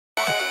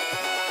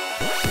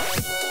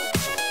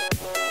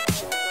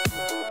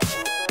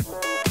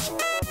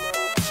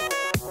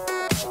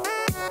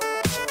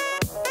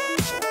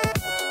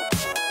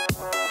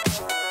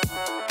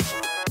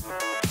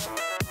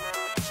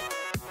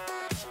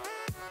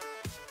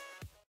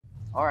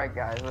Alright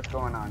guys, what's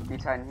going on?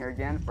 B-Titan here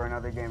again for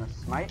another game of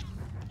Smite.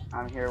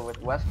 I'm here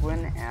with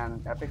WestWind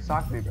and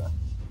EpicSock.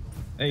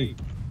 Hey.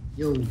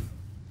 Yo.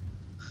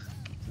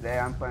 Today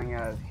I'm playing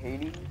as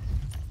Hades,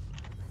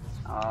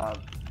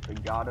 the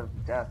god of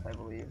death, I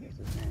believe is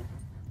his name.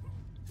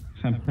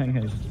 I'm playing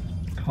as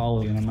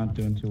Collie and I'm not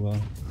doing too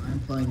well. I'm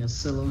playing as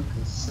Scylla,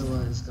 because Scylla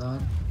is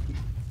God.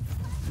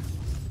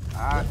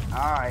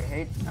 I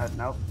hate,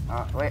 nope.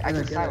 Wait, I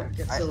can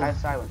silence. I have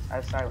silence. I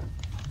have silence.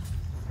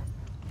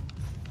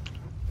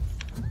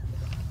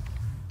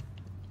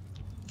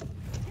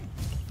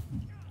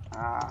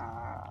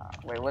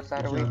 Wait, what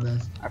side are we?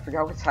 I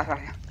forgot what side I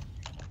am.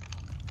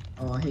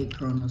 Oh, I hate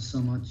Kronos so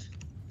much.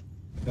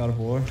 God of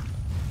War?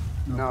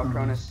 No,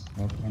 Cronus.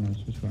 Oh, Kronos.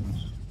 Which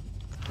Kronos?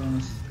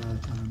 Kronos is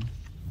God time.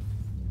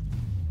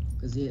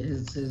 Because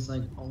his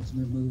like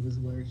ultimate move is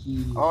where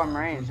he... Oh, I'm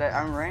ranged.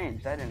 I'm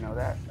ranged. I didn't know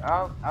that.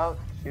 Oh,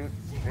 shoot.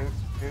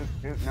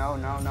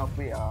 No,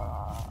 please.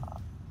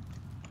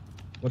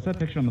 What's that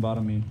picture on the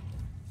bottom mean?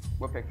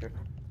 What picture?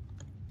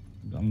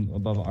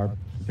 Above our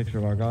picture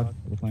of our god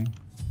we're playing.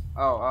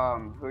 Oh,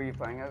 who are you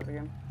playing as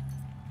again?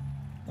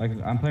 Like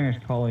I'm playing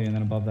as Collie, and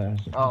then above that.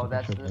 Oh,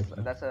 that's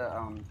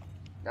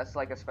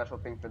like a special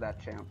thing for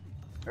that champ,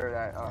 or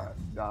that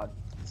god.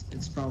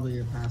 It's probably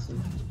your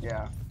passive.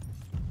 Yeah.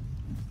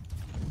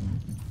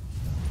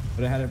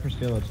 But I had it for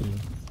Scylla too.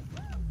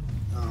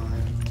 Oh, I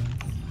don't know.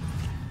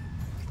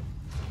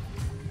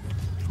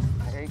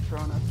 I hate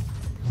Cronus.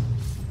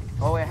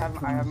 Oh, wait, I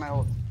have my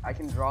ult. I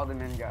can draw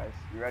them in, guys.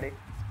 You ready?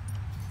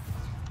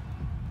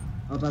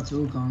 Oh, that's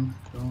Wukong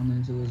going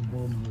into his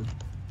bull mode.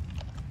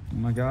 Oh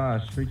my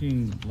gosh,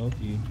 freaking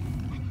Loki.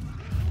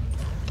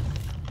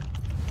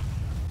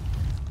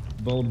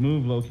 Bold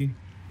move, Loki.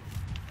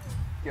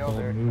 Killed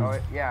her. Move. Oh,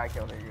 yeah, I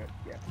killed her. Good.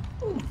 Yeah.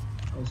 Ooh,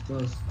 that was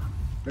close.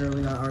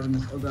 Barely got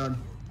Artemis. Oh god.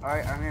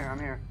 Alright, I'm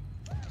here.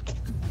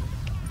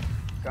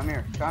 Come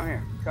here.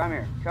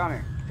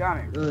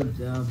 Good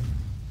job.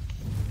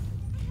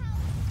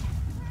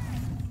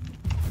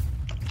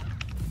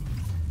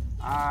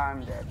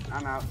 I'm dead.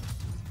 I'm out.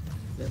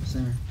 Yep,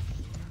 center.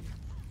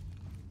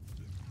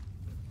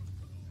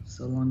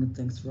 So long and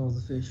thanks for all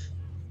the fish.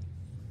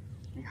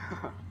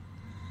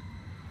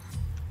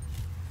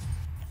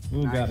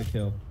 Ooh, Nice. got a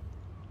kill.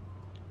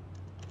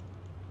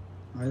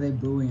 Why are they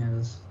booing at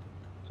us?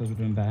 So we're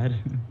doing bad.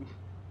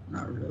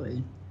 Not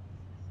really.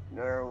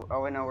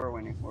 Oh wait, no, we're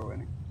winning.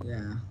 Yeah.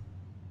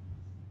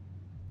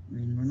 I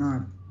mean, we're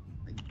not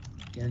like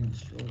getting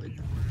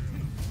destroyed.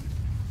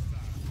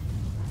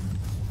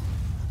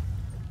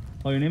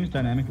 Oh, your name is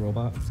Dynamic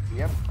Robot?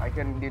 Yep, I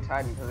couldn't do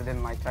Titan because I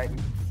didn't like Titan.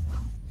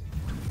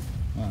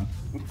 Wow.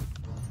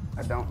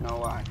 I don't know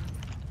why.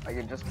 Like,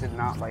 it just did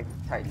not like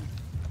Titan.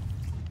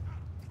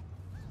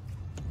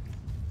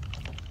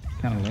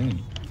 Kind of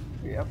lame.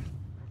 Yep.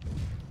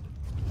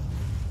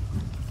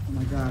 Oh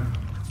my god.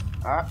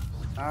 I'm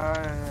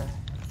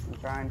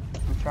trying,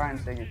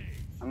 Siggi.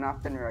 I'm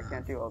not Finner, I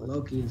can't do all this.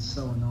 Loki is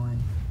so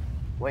annoying.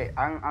 Wait,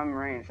 I'm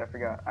ranged, I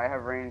forgot. I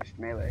have ranged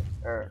melee,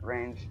 or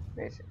ranged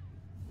basic.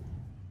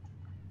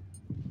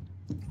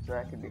 So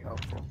that could be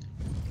helpful.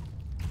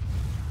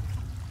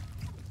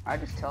 I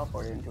just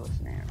teleported into a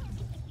snare.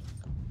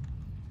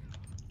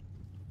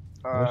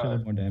 I wish I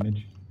had more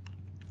damage.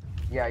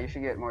 Yeah, you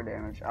should get more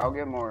damage. I'll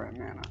get more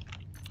mana.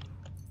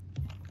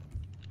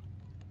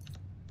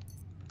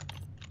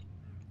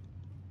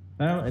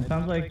 It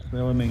sounds like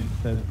Scylla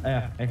says,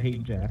 I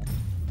hate Jack.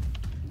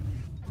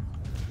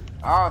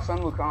 Oh, Sun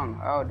Wukong.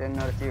 Oh, didn't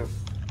notice you.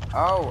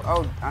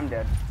 Oh, I'm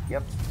dead.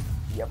 Yep.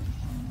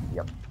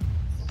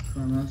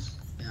 Kronos?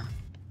 Yeah.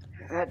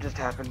 That just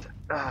happened.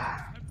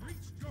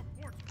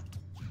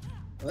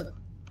 What?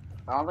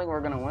 I don't think we're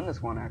gonna win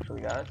this one,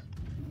 actually, guys.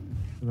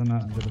 Because I'm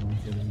not good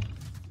enough.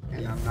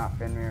 And I'm not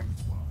Fenrir.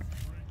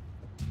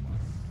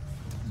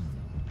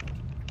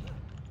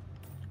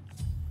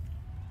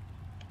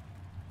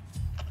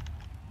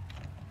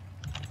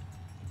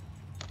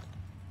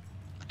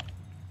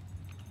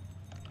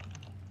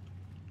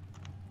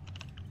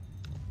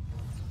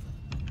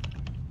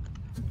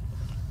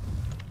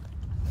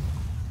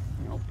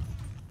 Nope.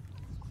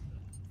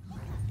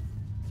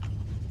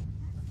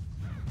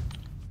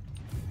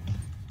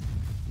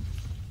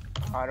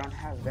 I don't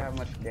have that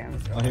much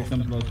damage. Oh, here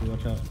comes Loki,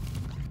 watch out.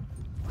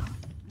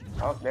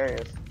 Oh, there he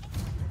is.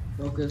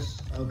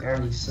 Focus. Oh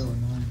god, he's so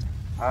annoying.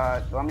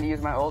 Do I'm gonna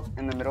use my ult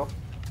in the middle.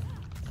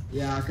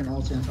 Yeah, I can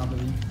ult on top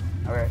of you.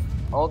 Okay,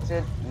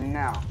 ulted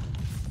now.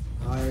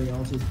 I already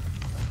ulted.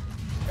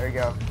 There you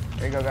go,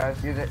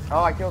 guys. Use it.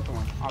 Oh, I killed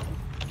someone. Awesome.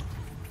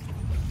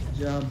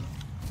 Good job.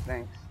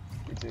 Thanks.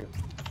 You too.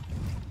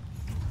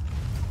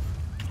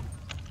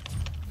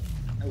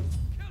 Oh.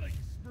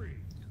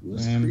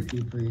 Who's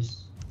creepy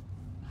priest?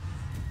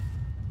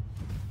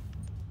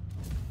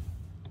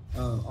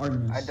 Oh,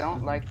 Artemis. I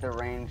don't like the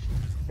ranged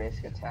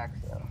basic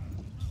attacks though.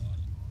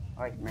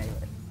 I like melee.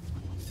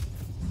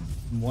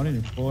 I'm 1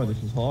 in 4,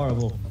 this is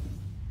horrible.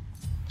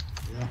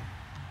 Yeah.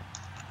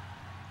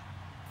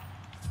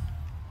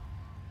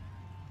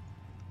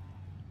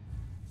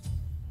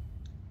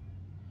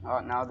 Oh,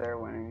 now they're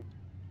winning.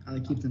 Gotta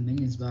keep the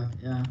minions back,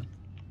 yeah.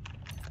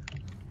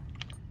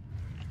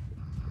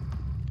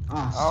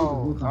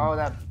 Oh, stupid Wukong.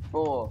 that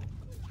bull.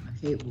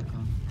 I hate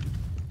Wukong.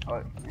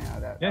 Oh,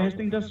 yeah, Yeah, his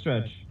thing does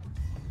stretch.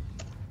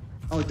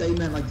 Oh, I thought you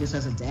meant like this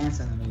as a dance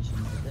animation.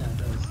 But yeah, it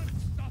does.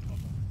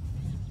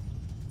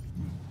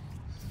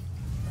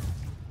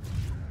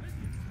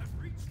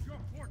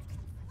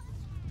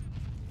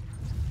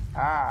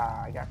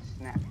 Ah, I got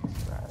snapped.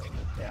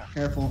 Yeah.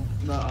 Careful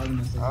about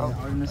Artemis. Oh, Yeah,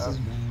 Artemis oh. is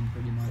Vayne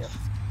pretty much. Yep.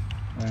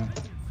 Yeah.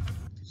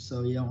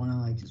 So you don't want to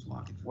like just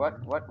walk it.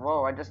 What?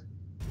 Whoa, I just...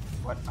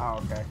 What?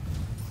 Oh, okay.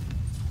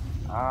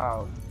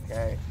 Oh,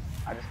 okay.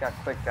 I just got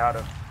clicked out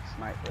of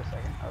Smite for a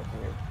second. That was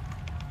weird.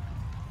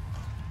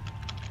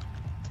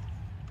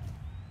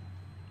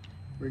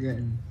 We're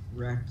getting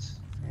wrecked.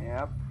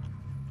 Yep.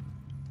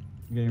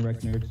 I'm getting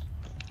wrecked, nerds.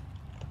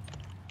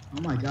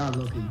 Oh my god,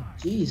 Loki.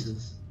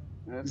 Jesus.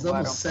 He's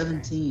level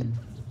 17.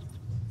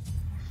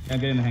 Yeah, I'm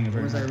getting the hang of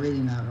Or was I it.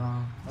 reading that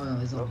wrong? Oh no,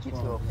 he's level Loki's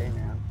 12. okay,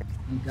 man.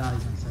 Thank god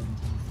he's on 17.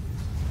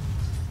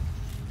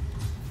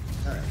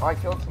 Alright, Oh, I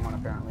killed someone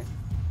apparently.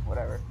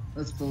 Whatever.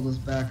 let's pull this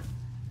back.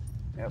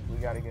 Yep, we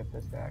gotta get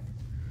this back.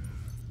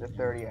 They're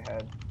 30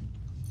 ahead.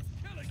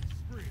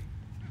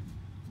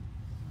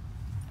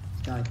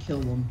 Gotta kill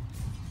them.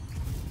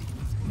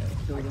 Gotta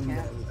kill I them,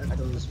 can't- gotta I let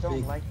those just don't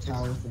big like this.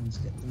 tower things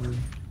get through.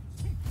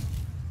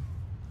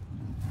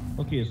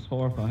 Loki is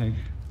horrifying.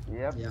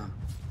 Yep. Yeah.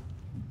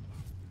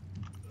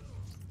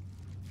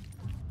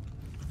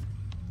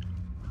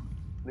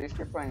 At least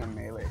you're playing a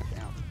melee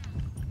champ.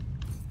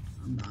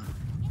 I'm not.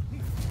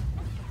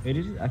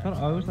 Hades, I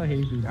always thought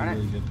Hades was Darn it.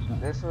 really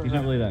good. This was He's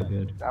not really that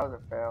good. That was a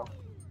fail.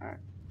 Alright.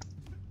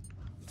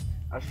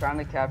 I was trying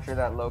to capture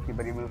that Loki,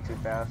 but he moved too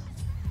fast.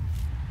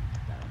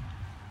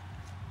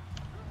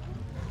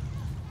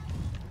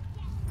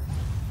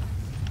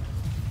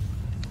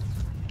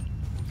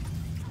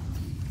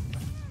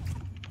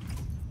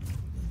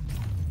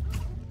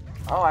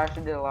 Oh, I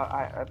actually did a lot.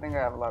 I think I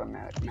have a lot of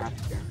match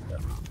experience. I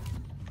don't know.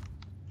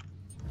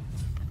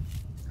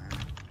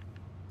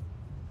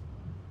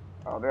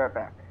 I'll be right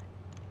back.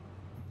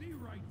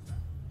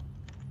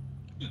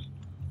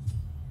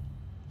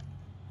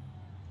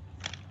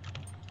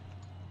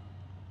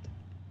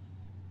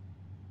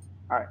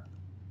 Alright.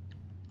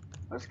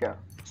 Let's go.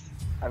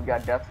 I've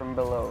got death from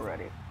below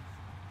ready.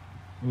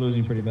 We're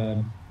losing pretty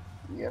bad.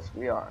 Yes,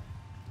 we are.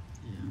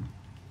 Yeah.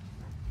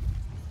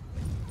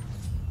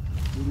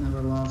 We've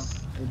never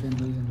lost. They've been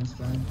losing this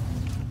bad.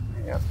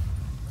 Yep.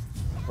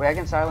 Wait, I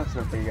can silence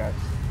them for you guys.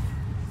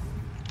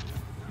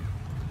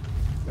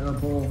 Got a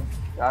bull.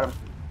 Got him.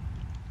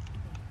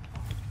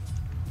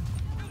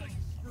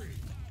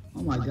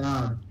 Oh my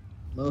god.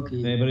 Loki.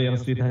 Did anybody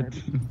else see that?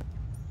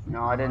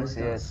 No, I didn't just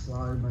see got it.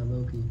 slaughtered by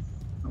Loki.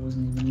 I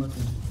wasn't even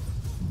looking.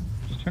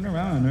 Just turn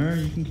around, or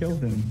you can kill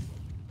him.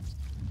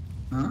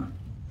 Huh?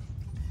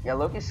 Yeah,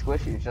 Loki's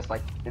squishy. He's just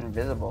like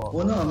invisible.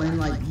 Well, no, I mean,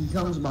 like, he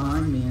comes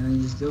behind me and then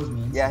he just kills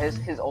me. Yeah,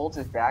 instantly. his ult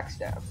is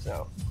backstab,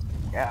 so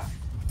yeah.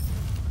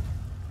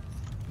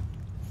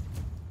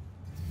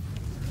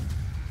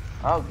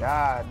 Oh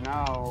god,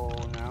 no.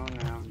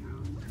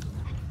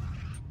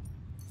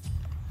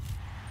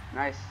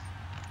 Nice.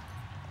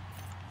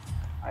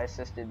 I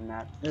assisted in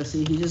that. Yeah,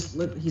 see, he just,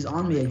 look, he's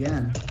on me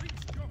again.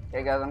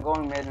 Hey guys, I'm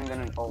going mid and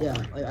then an ult. Yeah,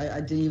 like, I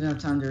didn't even have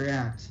time to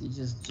react. He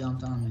just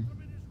jumped on me.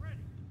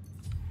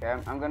 Okay,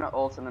 I'm gonna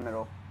ult in the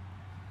middle.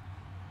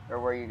 Or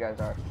where you guys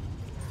are.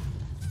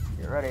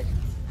 Get ready.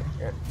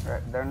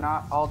 They're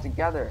not all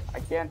together. I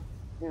can't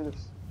do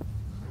this.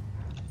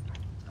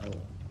 Oh.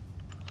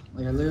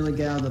 Like, I literally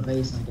get out of the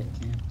base and I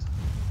get camped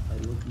by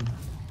Loki.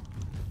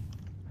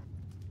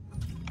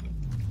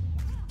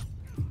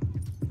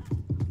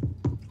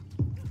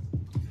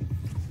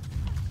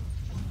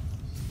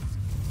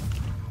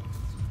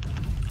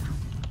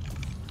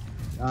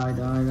 Die.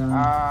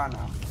 Ah,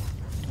 no.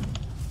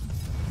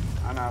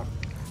 I'm out.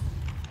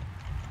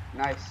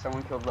 Nice,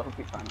 someone killed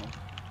Loki finally.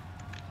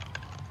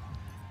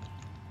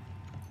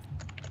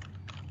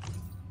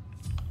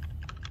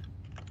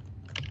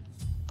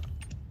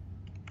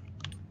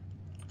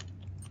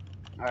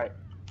 Alright,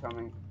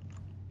 coming.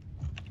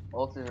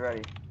 Ult is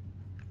ready.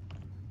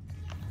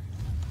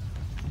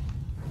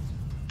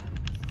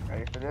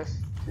 Ready for this?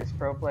 This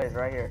pro play is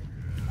right here.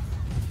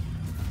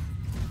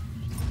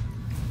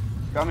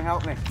 Come and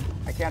help me.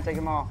 I can't take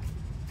them all.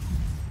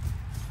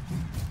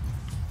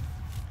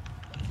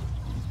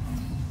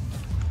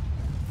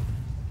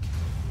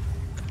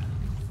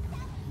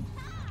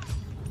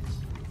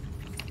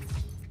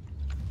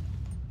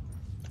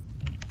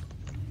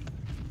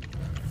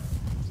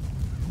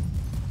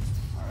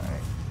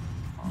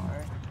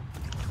 Alright.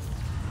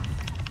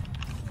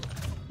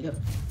 Yep.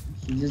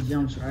 He just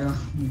jumps right on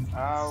me.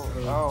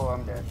 Oh,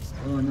 I'm dead.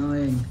 So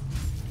annoying.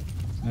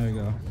 There we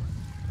go.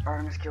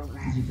 Artemis killed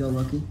me. Did you kill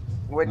Loki?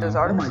 Wait, does No.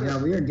 Oh Artemis? my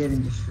god, we are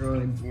getting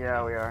destroyed.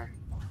 Yeah, we are.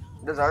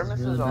 Does Artemis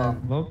really is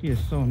bad. Loki is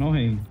so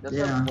annoying. does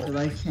Yeah, the- because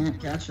I can't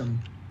catch him.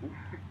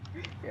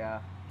 Yeah,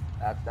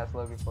 that's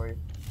Loki for you.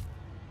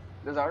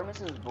 Does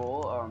Artemis's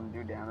bull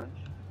do damage?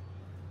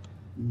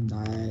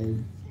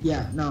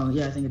 Yeah, no,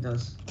 yeah, I think it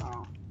does.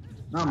 Oh,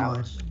 Not Ouch.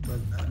 much, but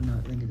no,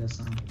 I think it does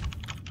some.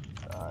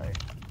 sorry.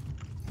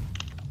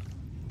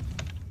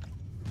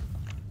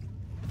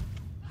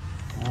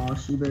 Oh,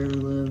 she barely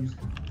lived.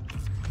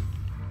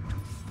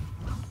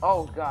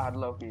 Oh God,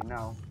 Loki,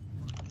 no.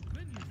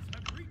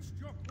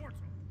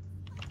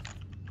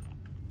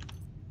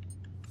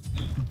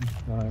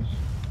 Gosh.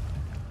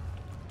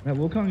 That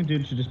Wukong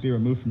dude should just be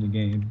removed from the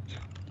game.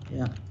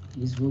 Yeah,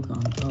 he's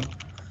Wukong. Oh.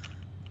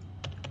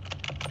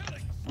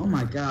 Oh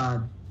my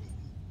god.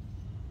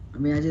 I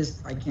mean,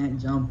 I can't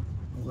jump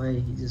away.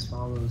 He just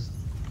follows.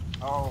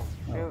 Oh,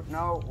 shoot,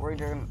 no, we're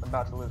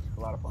about to lose a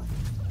lot of points.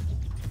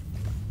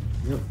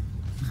 Yep.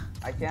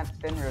 I can't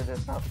spin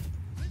resist up.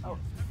 Oh.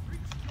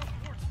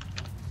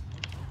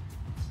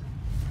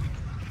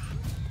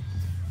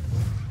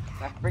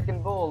 That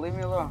freaking bull, leave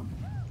me alone.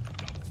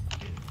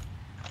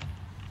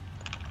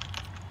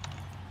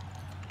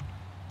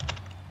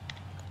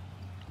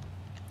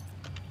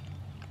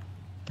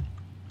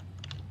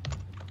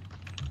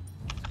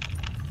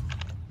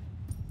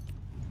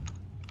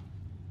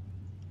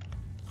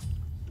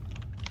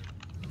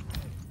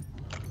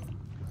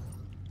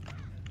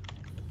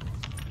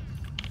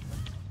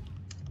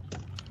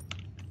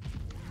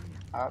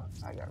 Up,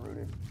 I got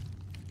rooted.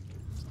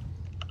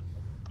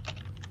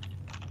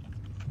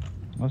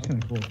 That's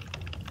kind of cool.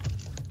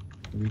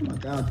 Oh my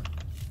god.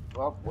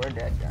 Well, we're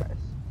dead, guys.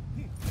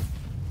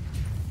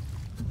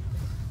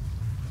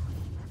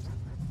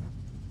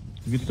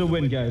 You can still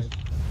win, guys.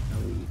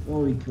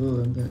 Well, we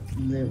could, but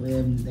they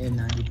have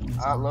 90 points.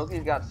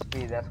 Loki's got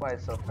speed, that's why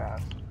it's so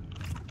fast.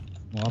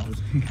 Well,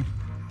 obviously.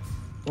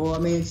 Well, I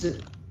mean,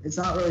 it's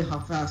not really how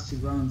fast he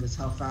runs, it's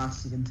how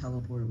fast he can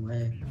teleport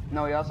away.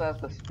 No, he also has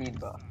the speed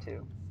buff,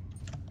 too.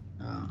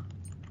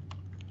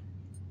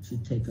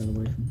 Should take that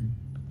away from him.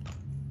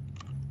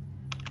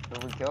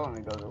 If we kill him,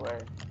 it goes away.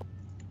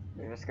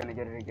 They're just gonna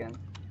get it again.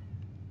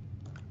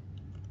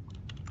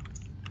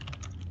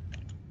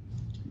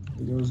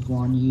 There goes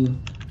Guan Yu.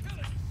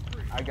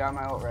 I got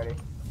my ult ready.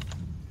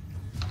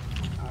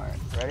 Alright,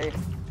 ready?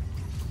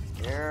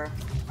 Here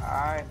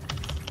I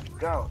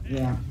go.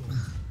 Yeah.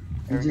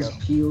 He There we just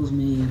go. peels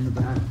me in the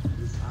back.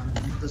 I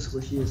don't know, the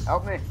squishiest.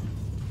 Help me!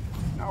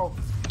 No!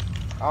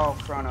 Oh,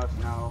 Kronos,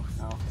 no,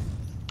 no.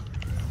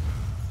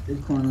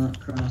 Did Kronos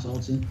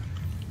ulti?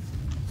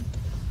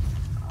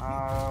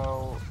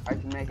 Oh, I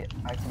can make it.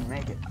 I can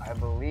make it. I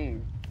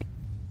believe.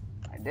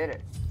 I did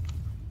it.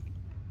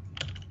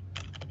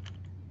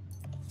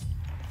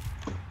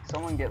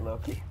 Someone get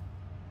Loki.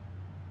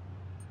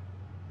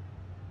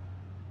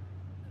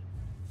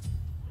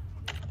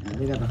 Yeah,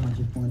 they got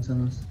 100 points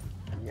on us.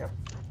 Yep.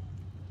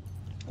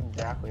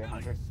 Exactly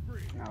 100.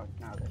 No,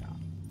 they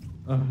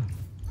don't.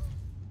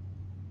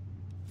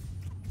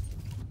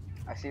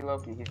 I see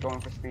Loki. He's going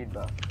for speed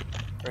buff.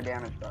 For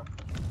damage buff.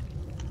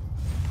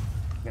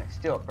 I'm gonna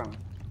steal it from him.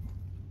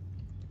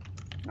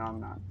 No, I'm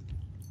not.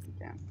 You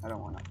can't. I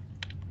don't wanna.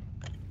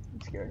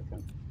 I'm scared of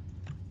him.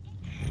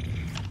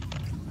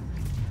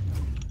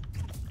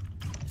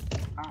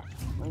 Ah,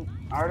 wait.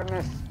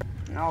 Artemis!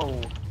 No!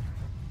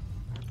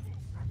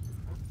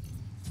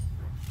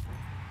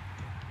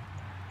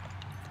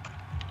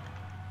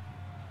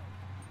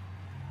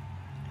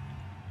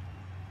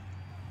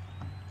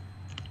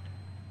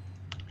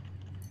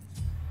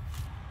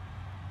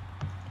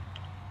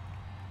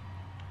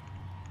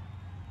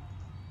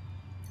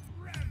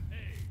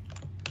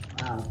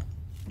 Wow.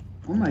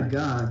 Oh my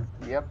god.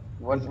 Yep.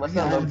 What's He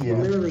that Loki at?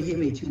 literally hit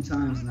me 2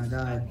 times and I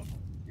died.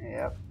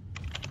 Yep.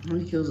 How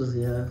many kills does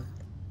he have?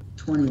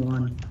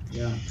 21.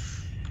 Yeah.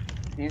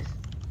 He's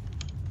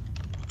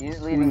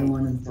 21 leading.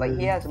 and Like, he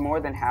 30. has more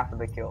than half of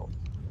the kills.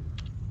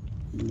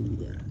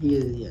 Yeah. He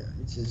is, yeah.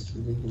 It's just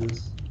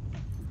ridiculous.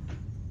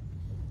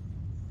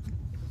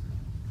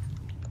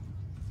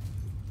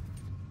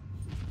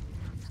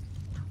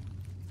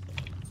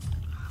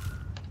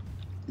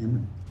 Damn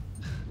it.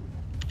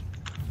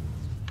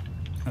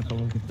 That's all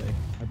we can say.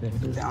 I think.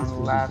 This Down the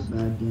was last just a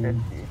bad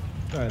game. 50.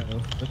 It's alright though.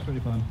 That's pretty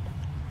fun.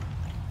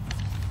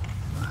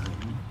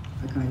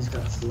 I kind of just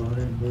got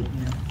slaughtered, but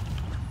yeah.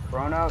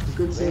 Kronos.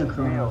 Good save, leave me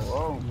Kronos.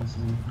 alone. Good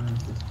save,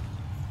 Kronos.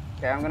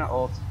 Okay, I'm gonna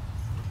ult.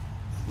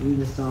 We need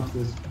to stop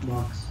this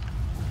box.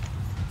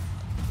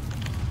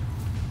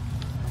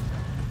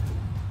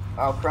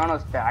 Oh,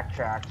 Kronos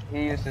backtracked.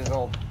 He used his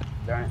ult.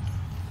 Darn it.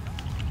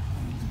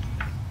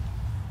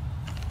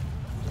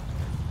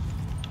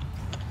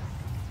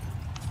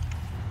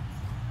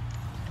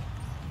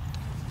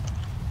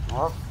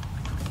 Well,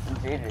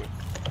 GG.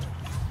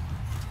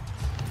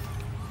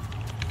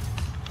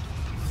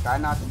 Try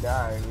not to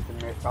die. We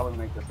can probably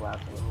make this last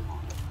a little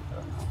longer. I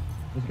don't know.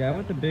 This guy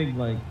with the big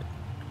like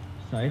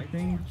scythe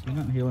thing, he's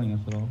not healing us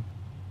at all.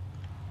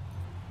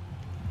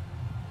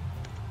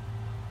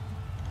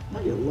 I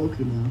might get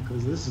Loki now,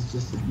 because this is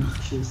just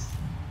obnoxious.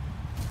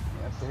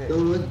 Yes, it is.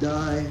 Don't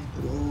die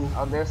at all.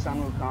 Oh, there's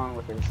Sun Wukong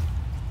with his.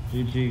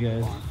 GG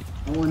guys.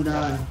 I won't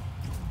die.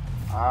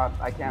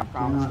 I can't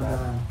promise Cannot that.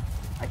 die.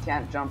 I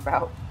can't jump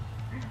out.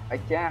 I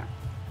can't.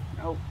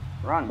 Nope.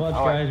 Run. Clutch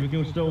Oh, guys, we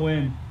can still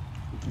win.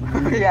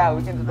 Yeah,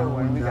 we can No still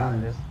win. one We got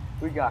dies. this.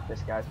 We got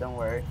this, guys. Don't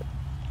worry.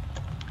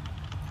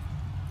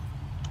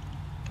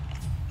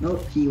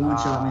 Nope, he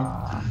one-shot me.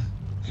 Ah.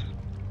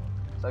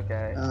 It's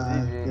okay.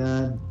 GG.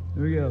 God.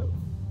 Here we go.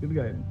 Good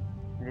game.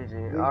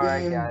 GG. Good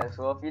Alright, game. guys.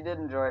 Well, if you did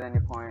enjoy at any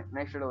point,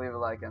 make sure to leave a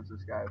like and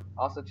subscribe.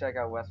 Also, check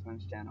out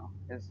WestWind's channel.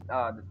 His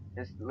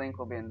link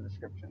will be in the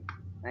description.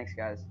 Thanks,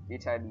 guys. Be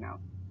tight and out.